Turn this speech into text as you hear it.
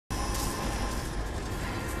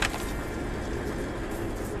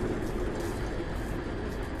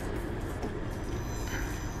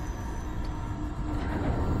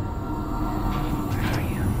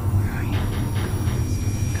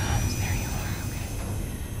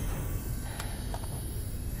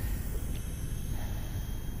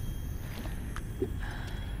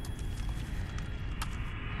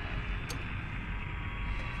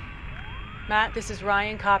Matt, this is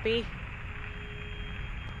Ryan, copy.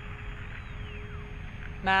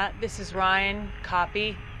 Matt, this is Ryan,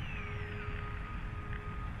 copy.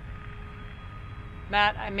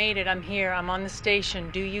 Matt, I made it. I'm here. I'm on the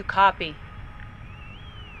station. Do you copy?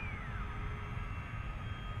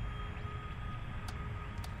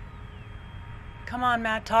 Come on,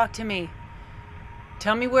 Matt, talk to me.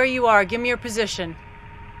 Tell me where you are. Give me your position.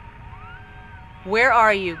 Where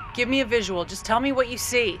are you? Give me a visual. Just tell me what you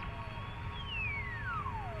see.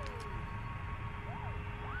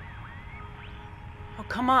 Oh,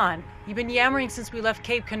 come on. You've been yammering since we left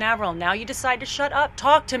Cape Canaveral. Now you decide to shut up?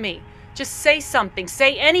 Talk to me. Just say something.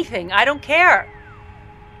 Say anything. I don't care.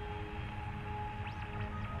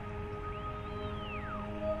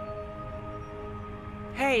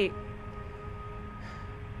 Hey.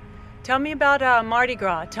 Tell me about Mardi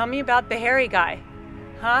Gras. Tell me about the hairy guy.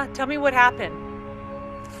 Huh? Tell me what happened.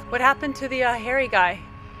 What happened to the hairy guy?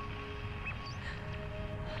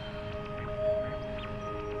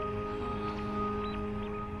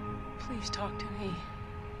 Please talk to me.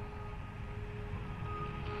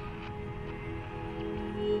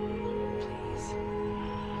 Please.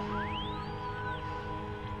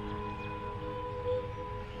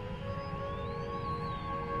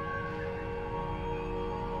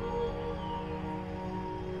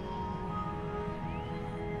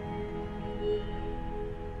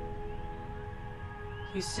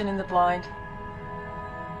 Houston in the blind.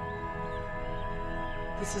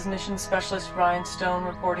 This is Mission Specialist Ryan Stone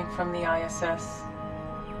reporting from the ISS.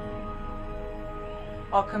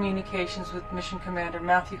 All communications with Mission Commander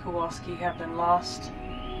Matthew Kowalski have been lost.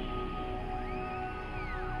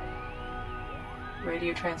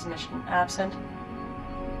 Radio transmission absent.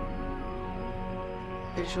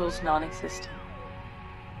 Visuals non-existent.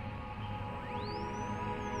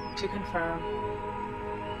 To confirm,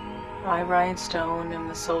 I, Ryan Stone, am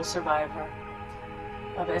the sole survivor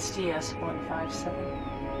of SDS-157.